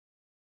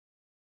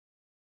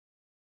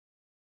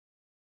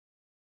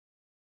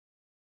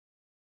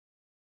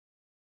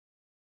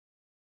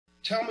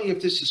tell me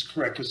if this is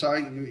correct, because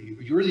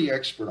you're the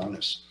expert on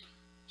this.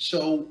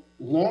 So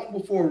long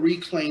before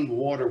reclaimed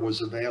water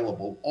was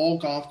available, all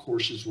golf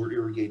courses were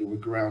irrigated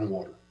with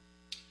groundwater.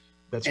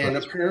 That's And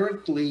correct.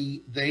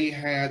 apparently they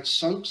had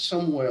sunk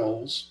some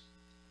wells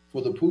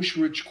for the Pusch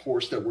Ridge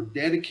course that were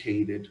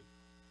dedicated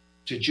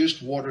to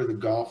just water the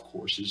golf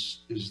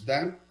courses. Is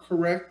that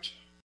correct?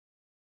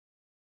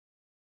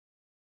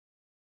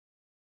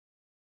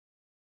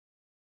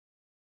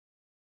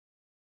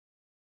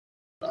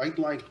 I'd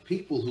like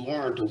people who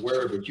aren't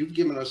aware of it. You've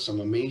given us some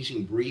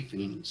amazing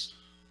briefings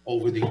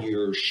over the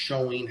years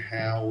showing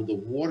how the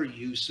water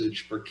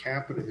usage per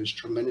capita has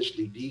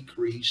tremendously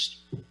decreased,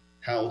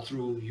 how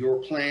through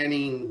your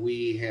planning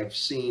we have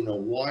seen a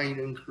wide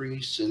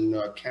increase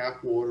in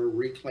cap water,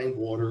 reclaimed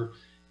water,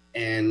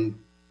 and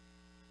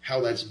how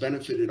that's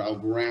benefited our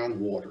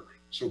groundwater.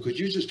 So could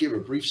you just give a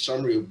brief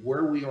summary of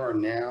where we are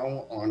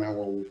now on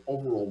our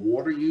overall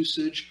water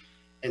usage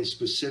and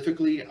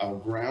specifically our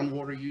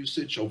groundwater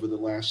usage over the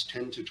last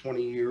 10 to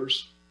 20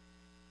 years?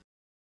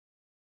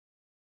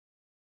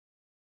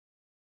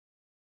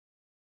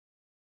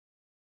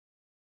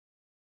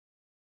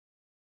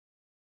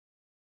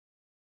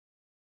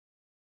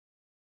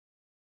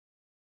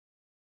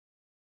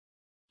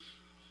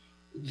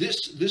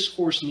 This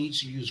course needs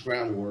to use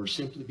groundwater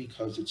simply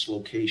because its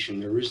location.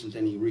 There isn't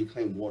any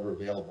reclaimed water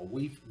available.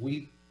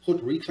 We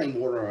put reclaimed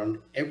water on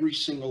every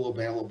single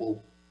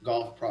available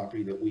golf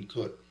property that we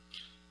could.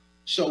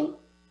 So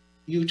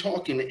you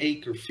talk in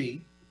acre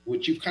feet,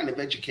 which you've kind of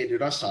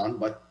educated us on,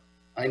 but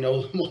I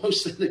know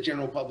most of the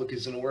general public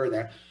isn't aware of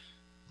that.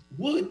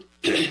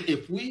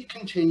 If we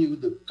continue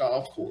the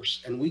golf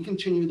course and we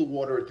continue the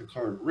water at the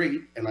current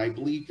rate, and I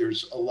believe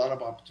there's a lot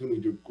of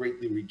opportunity to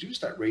greatly reduce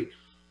that rate,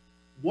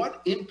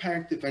 what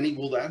impact, if any,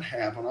 will that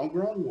have on our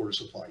groundwater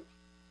supply?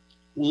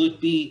 Will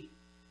it be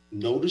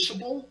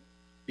noticeable?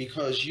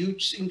 Because you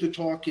seem to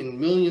talk in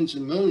millions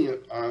and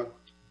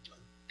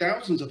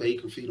thousands of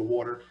acre feet of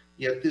water,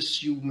 yet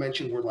this you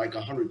mentioned were like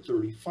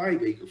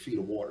 135 acre feet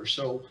of water.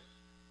 So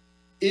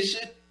is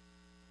it,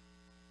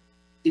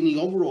 in the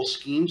overall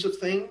schemes of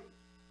things,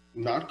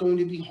 not going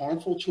to be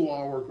harmful to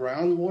our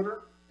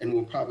groundwater? And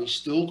we're probably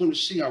still going to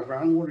see our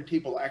groundwater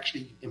table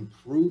actually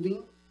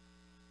improving?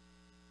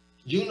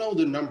 You know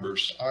the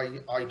numbers,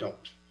 I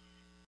don't.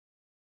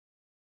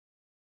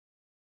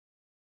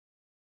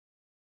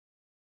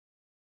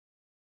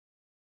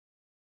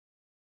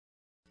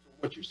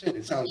 What you're saying,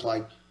 it sounds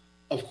like,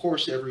 of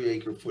course, every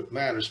acre foot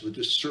matters, but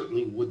this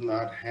certainly would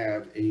not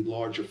have a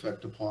large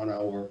effect upon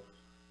our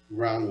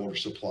groundwater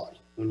supply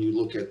when you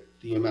look at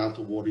the amount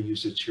of water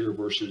usage here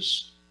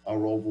versus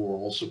our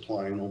overall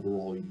supply and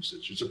overall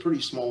usage. It's a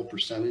pretty small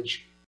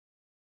percentage.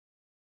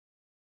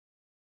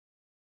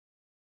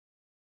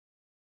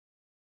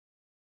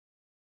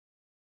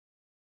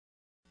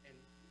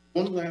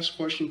 One last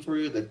question for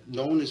you that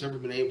no one has ever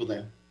been able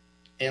to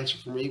answer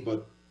for me,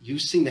 but you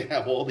seem to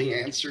have all the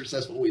answers.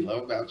 That's what we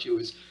love about you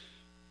is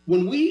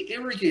when we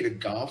irrigate a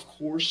golf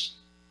course,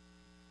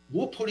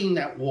 we're putting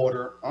that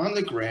water on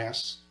the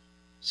grass.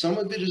 Some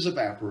of it is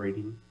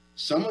evaporating.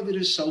 Some of it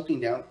is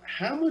soaking down.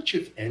 How much,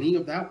 if any,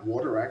 of that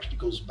water actually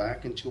goes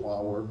back into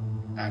our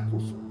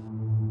aquifer?